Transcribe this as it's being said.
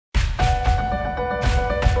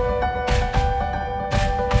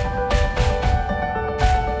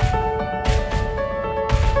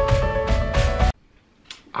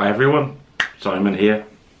everyone, Simon here.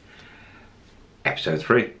 Episode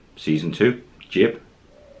 3, Season 2, Jib,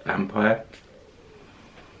 Vampire.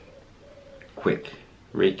 Quick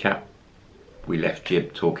recap. We left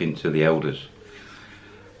Jib talking to the elders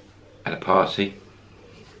at a party.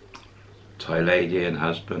 Thai lady and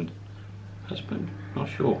husband, not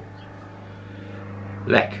sure.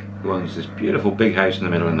 Lek, who owns this beautiful big house in the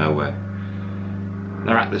middle of nowhere.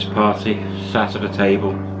 They're at this party, sat at a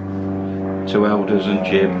table, 2 elders and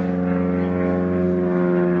Jib.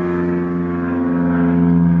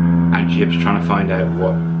 And Jib's trying to find out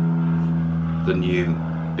what the new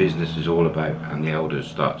business is all about, and the elders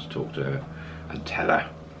start to talk to her and tell her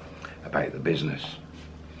about the business.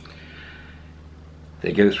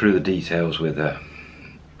 They go through the details with her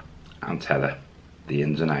and tell her the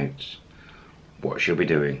ins and outs, what she'll be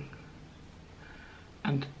doing,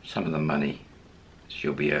 and some of the money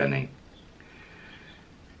she'll be earning.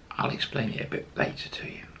 I'll explain it a bit later to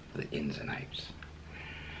you, the ins and outs.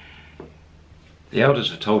 The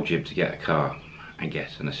elders have told Jib to get a car and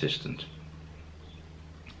get an assistant.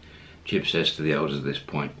 Jib says to the elders at this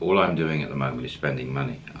point, all I'm doing at the moment is spending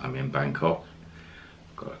money. I'm in Bangkok,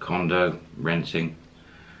 got a condo, renting.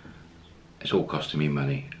 It's all costing me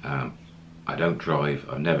money. I don't drive,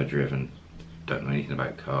 I've never driven, don't know anything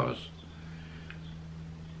about cars.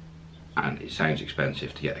 And it sounds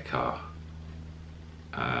expensive to get a car.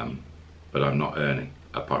 But I'm not earning,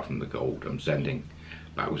 apart from the gold I'm sending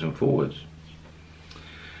backwards and forwards.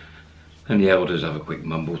 And the elders have a quick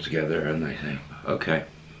mumble together and they say, okay,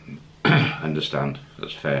 understand,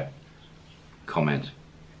 that's fair. Comment,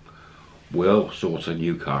 we'll sort a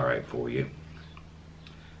new car out for you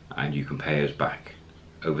and you can pay us back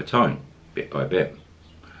over time, bit by bit.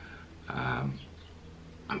 I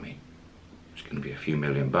mean, it's going to be a few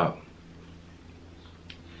 $1,000,000.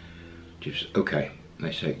 Just, okay, and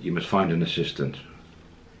they say, you must find an assistant,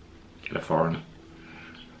 get a foreigner,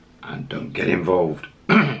 and don't get involved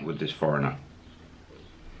with this foreigner.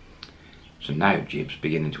 So now Jib's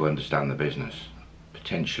beginning to understand the business,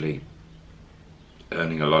 potentially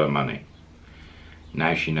earning a lot of money.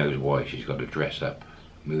 Now she knows why she's got to dress up,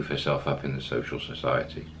 move herself up in the social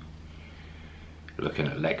society. Looking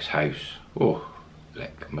at Lek's house, oh,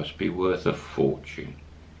 Lek must be worth a fortune.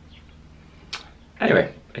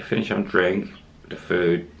 Anyway, they finish having a drink, the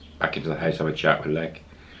food, back into the house, have a chat with Lek.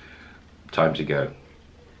 Time to go.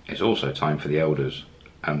 It's also time for the elders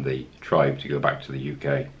and the tribe to go back to the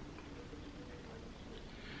UK.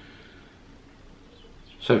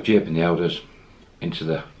 So Jib and the elders into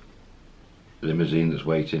the limousine that's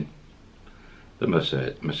waiting, the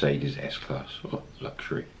Mercedes S-Class, oh,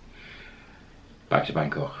 luxury, back to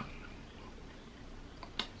Bangkok.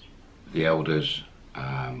 The elders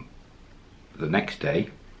the next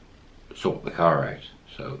day sort the car out,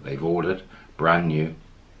 so they've ordered brand new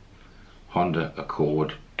Honda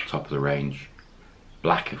Accord, top of the range,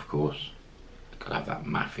 black of course, gotta have that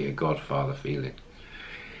mafia Godfather feeling,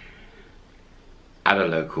 at a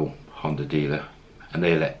local Honda dealer, and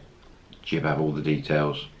they let Jib have all the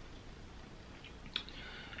details.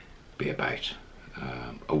 Be about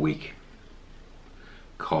a week.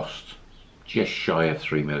 Cost just shy of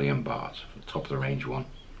 3 million baht for the top of the range one.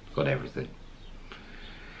 Got everything.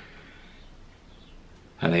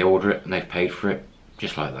 And they order it and they've paid for it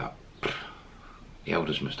just like that. The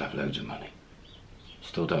elders must have loads of money.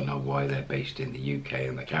 Still don't know why they're based in the UK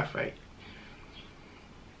and the cafe.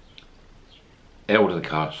 They order the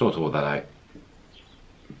car, sort all that out.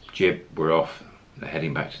 Jib, we're off. They're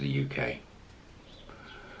heading back to the UK.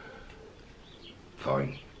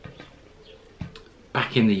 Fine.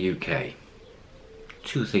 Back in the UK,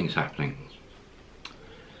 2 things happening.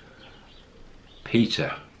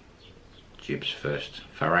 Peter, Jib's first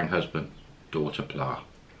Farang husband, daughter Pla.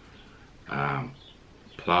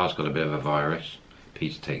 Pla's got a bit of a virus.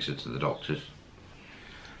 Peter takes her to the doctors.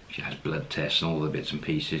 She has blood tests and all the bits and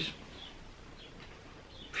pieces.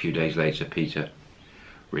 A few days later, Peter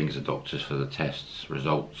rings the doctors for the tests,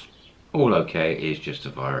 results. All okay, it is just a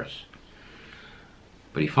virus.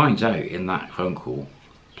 But he finds out in that phone call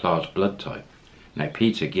Pla's blood type. Now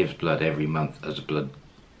Peter gives blood every month as a blood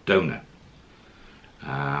donor.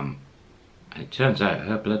 And it turns out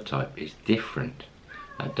her blood type is different.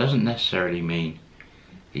 That doesn't necessarily mean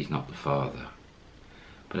he's not the father.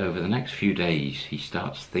 But over the next few days he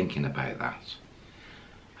starts thinking about that.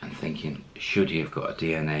 And thinking, should he have got a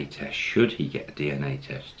DNA test? Should he get a DNA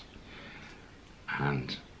test?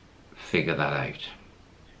 And figure that out.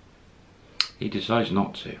 He decides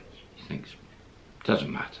not to. He thinks,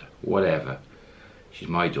 doesn't matter, whatever. She's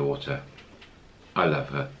my daughter. I love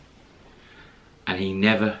her. And he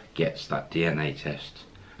never gets that DNA test.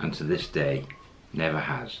 And to this day, Never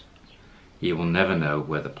has. He will never know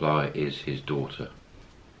whether Ply is his daughter.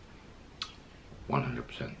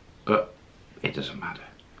 100%. But it doesn't matter.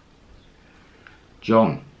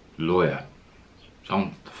 John, lawyer, is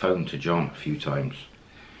on the phone to John a few times,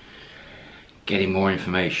 getting more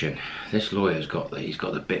information. This lawyer's got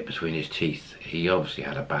the bit between his teeth. He obviously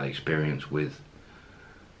had a bad experience with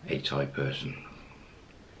a Thai person.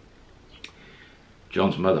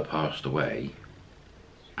 John's mother passed away,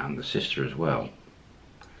 and the sister as well.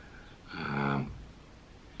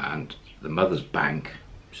 And the mother's bank,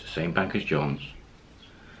 it's the same bank as John's.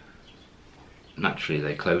 Naturally,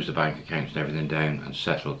 they closed the bank accounts and everything down and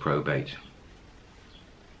settled probate.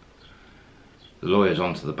 The lawyer's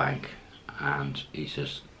onto the bank, and he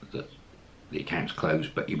says that the account's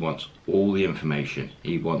closed, but he wants all the information.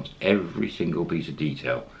 He wants every single piece of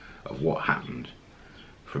detail of what happened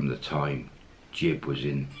from the time Jib was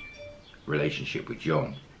in relationship with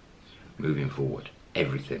John moving forward.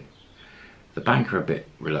 Everything. The bank are a bit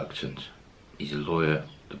reluctant. He's a lawyer,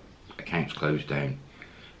 the account's closed down.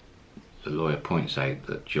 The lawyer points out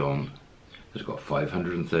that John has got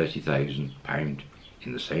 £530,000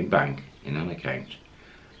 in the same bank in an account,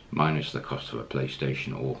 minus the cost of a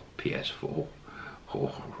PlayStation or PS4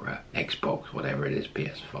 or Xbox, whatever it is,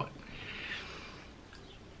 PS5,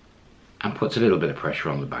 and puts a little bit of pressure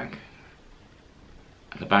on the bank.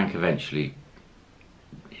 And the bank eventually,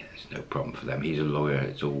 there's no problem for them, he's a lawyer,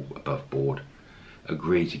 it's all above board,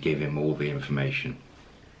 agree to give him all the information.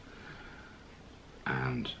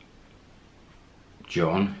 And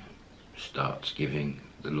John starts giving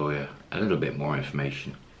the lawyer a little bit more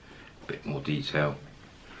information, a bit more detail,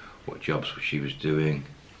 what jobs she was doing,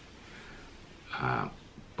 but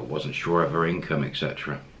wasn't sure of her income,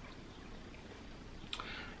 etc.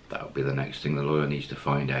 That would be the next thing the lawyer needs to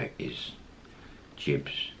find out. Is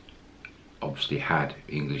Jib's obviously had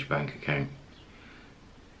English bank account,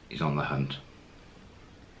 he's on the hunt,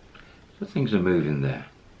 so things are moving there.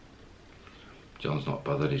 John's not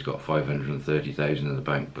bothered, he's got 530,000 in the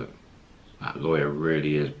bank, but that lawyer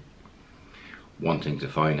really is wanting to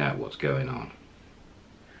find out what's going on.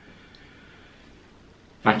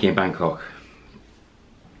 Back in Bangkok,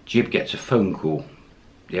 Jib gets a phone call.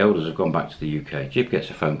 The elders have gone back to the UK. Jib gets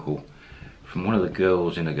a phone call from one of the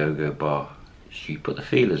girls in a go-go bar. She put the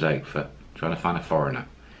feelers out for trying to find a foreigner.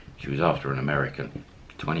 She was after an American,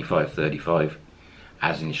 25, 35,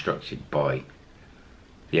 as instructed by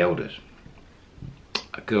the elders.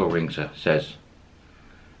 A girl rings her, says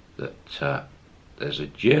that there's a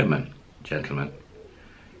German gentleman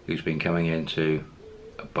who's been coming into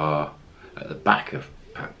a bar at the back of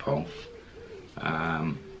Pat Pong,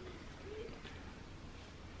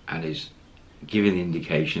 and is giving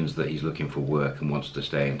indications that he's looking for work and wants to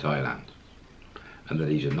stay in Thailand, and that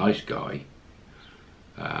he's a nice guy,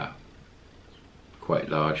 quite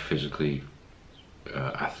large, physically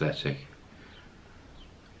athletic.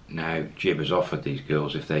 Now Jib has offered these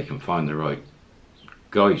girls, if they can find the right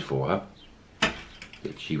guys for her,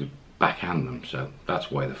 that she would backhand them, so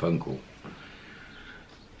that's why the phone call.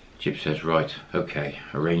 Jib says, right, okay,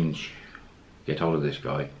 arrange, get hold of this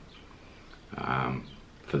guy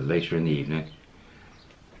for later in the evening,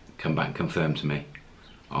 come back and confirm to me,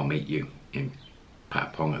 I'll meet you in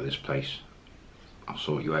Pat Pong at this place, I'll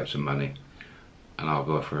sort you out some money, and I'll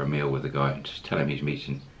go for a meal with the guy and just tell him he's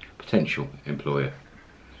meeting a potential employer.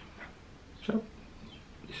 So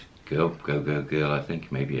this girl, go-go girl, I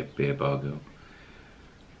think, maybe a beer bar girl,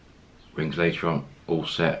 rings later on, all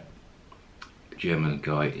set. The German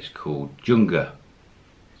guy is called Junger,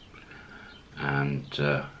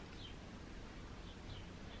 and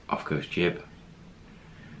off goes Jib,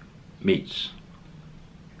 meets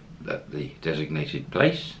at the designated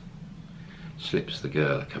place, slips the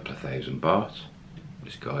girl a couple of $1,000.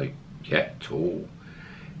 This guy, yeah, tall,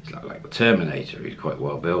 he's like the Terminator, he's quite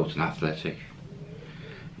well built and athletic.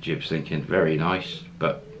 Jib's thinking, very nice,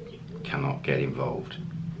 but cannot get involved.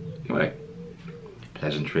 Anyway,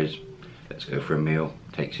 pleasantries, let's go for a meal,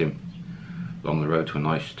 takes him along the road to a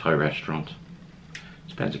nice Thai restaurant,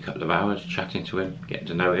 spends a couple of hours chatting to him, getting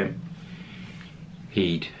to know him.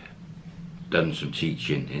 He'd done some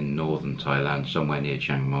teaching in northern Thailand, somewhere near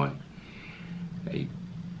Chiang Mai.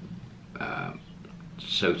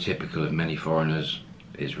 So typical of many foreigners,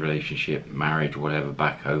 his relationship, marriage, whatever,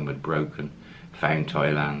 back home had broken, found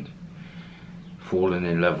Thailand, fallen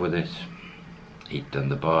in love with it. He'd done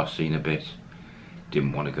the bar scene a bit,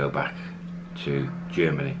 didn't want to go back to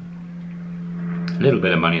Germany. A little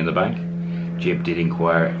bit of money in the bank. Jib did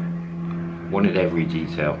inquire, wanted every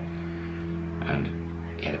detail,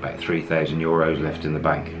 and he had about €3,000 left in the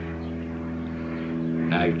bank.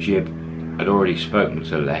 Now Jib had already spoken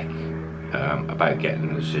to Lek, about getting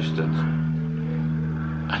an assistant.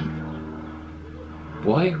 And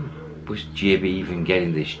why was Jib even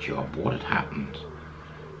getting this job? What had happened?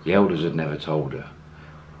 The elders had never told her,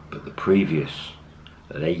 but the previous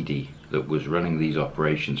lady that was running these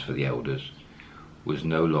operations for the elders was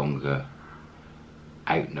no longer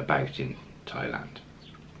out and about in Thailand.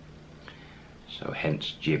 So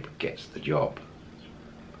hence Jib gets the job.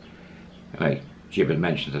 Anyway, Jib had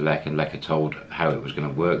mentioned to Lek, and Lek had told how it was going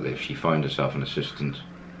to work, that if she found herself an assistant,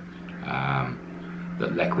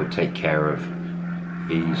 that Lek would take care of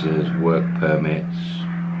visas, work permits,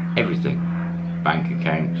 everything, bank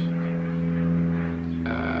accounts,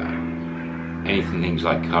 anything, things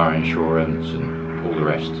like car insurance and all the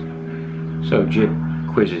rest. So Jib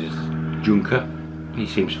quizzes Junker. He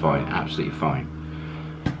seems fine, absolutely fine.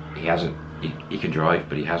 He can drive,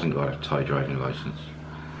 but he hasn't got a Thai driving license.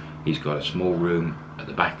 He's got a small room at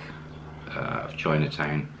the back of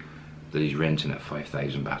Chinatown that he's renting at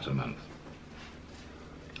 5,000 baht a month.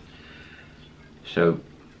 So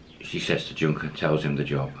she says to Junker, tells him the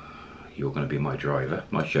job. You're going to be my driver,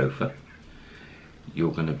 my chauffeur.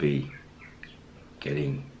 You're going to be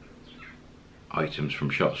getting items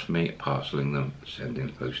from shops for me, parceling them, sending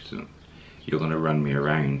the post to them. You're going to run me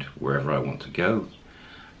around wherever I want to go,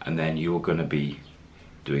 and then you're going to be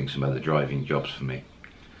doing some other driving jobs for me,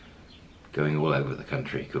 going all over the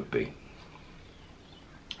country, could be.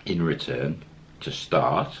 In return, to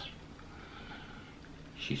start,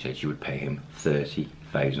 she said she would pay him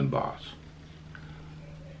 30,000 baht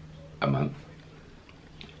a month,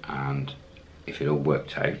 and if it all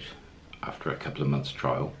worked out, after a couple of months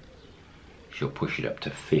trial, she'll push it up to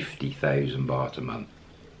 50,000 baht a month.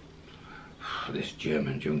 This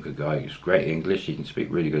German Junker guy is great English, he can speak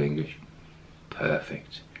really good English.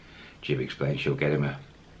 Perfect. Jib explains she'll get him a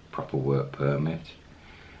proper work permit,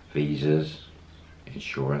 visas,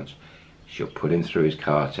 insurance. She'll put him through his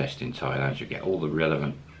car test in Thailand. She'll get all the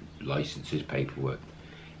relevant licenses, paperwork,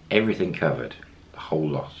 everything covered, the whole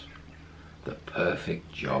lot. The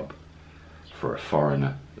perfect job for a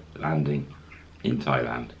foreigner landing in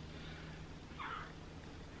Thailand.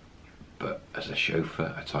 But as a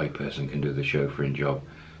chauffeur, a Thai person can do the chauffeuring job,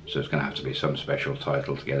 so it's going to have to be some special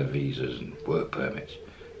title to get the visas and work permits.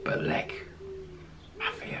 But Lek,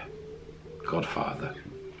 Mafia, Godfather,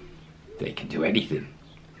 they can do anything.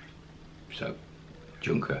 So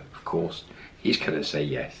Junker, of course, he's going to say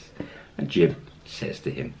yes. And Jib says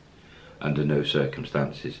to him, under no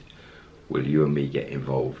circumstances will you and me get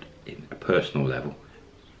involved in a personal level,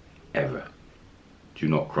 ever. Do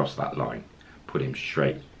not cross that line. Put him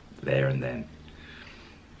straight there and then.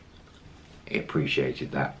 He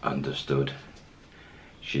appreciated that, understood.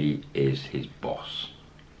 She is his boss.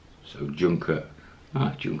 So Junker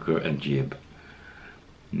and Jib,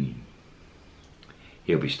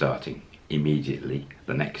 he'll be starting immediately.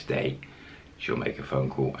 The next day she'll make a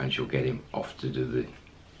phone call and she'll get him off to do the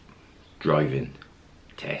driving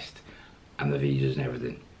test and the visas and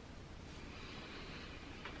everything.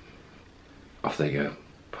 Off they go,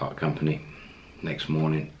 part company. Next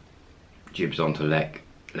morning, Jib's onto Lek.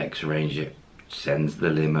 Lek's arranged it, sends the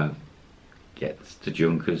limo, gets to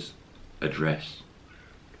Junker's address,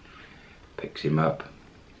 picks him up,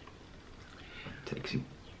 takes him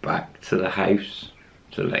back to the house,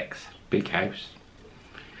 to Lek's big house.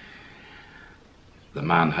 The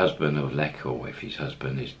husband of Lek, or if his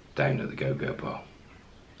husband, is down at the go-go bar.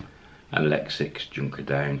 And Lek sits Junker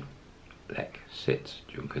down. Lek sits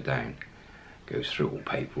Junker down. Goes through all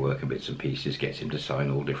paperwork and bits and pieces, gets him to sign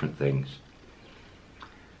all different things.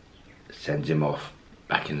 Sends him off,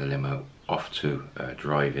 back in the limo, off to a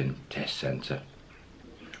driving test centre,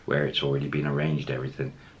 where it's already been arranged,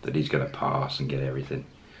 everything, that he's going to pass and get everything.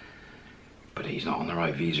 But he's not on the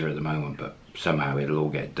right visa at the moment, but somehow it'll all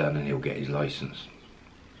get done and he'll get his licence.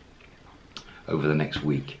 Over the next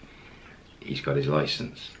week, he's got his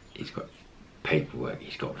licence, he's got paperwork,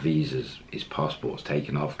 he's got visas, his passport's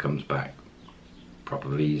taken off, comes back, proper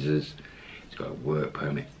visas, he's got a work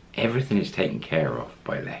permit, everything is taken care of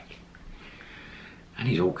by Lek. And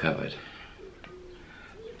he's all covered.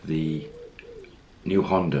 The new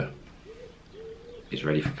Honda is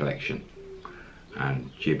ready for collection,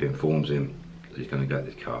 and Jib informs him that he's going to get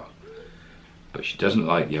this car. But she doesn't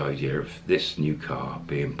like the idea of this new car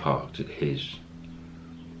being parked at his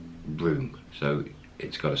room, so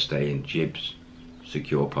it's got to stay in Jib's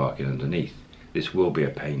secure parking underneath. This will be a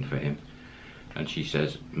pain for him, and she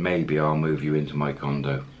says, maybe I'll move you into my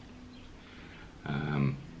condo,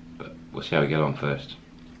 but we'll see how we get on first.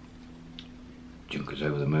 Junker's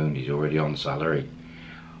over the moon, he's already on salary.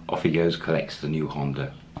 Off he goes, collects the new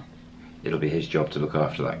Honda. It'll be his job to look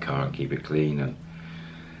after that car and keep it clean and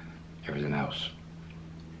everything else.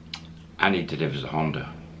 And he delivers a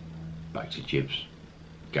Honda back to Jib's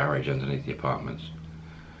garage underneath the apartments.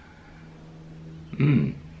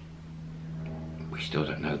 We still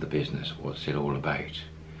don't know the business. What's it all about?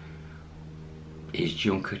 Is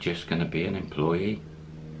Junker just going to be an employee?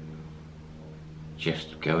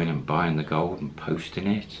 Just going and buying the gold and posting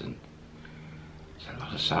it? And it's a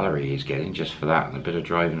lot of salary he's getting just for that, and a bit of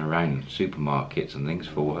driving around supermarkets and things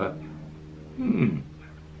for her.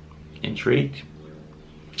 Intrigued?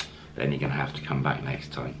 Then you're going to have to come back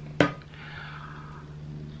next time.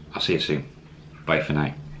 I'll see you soon. Bye for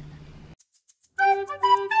now.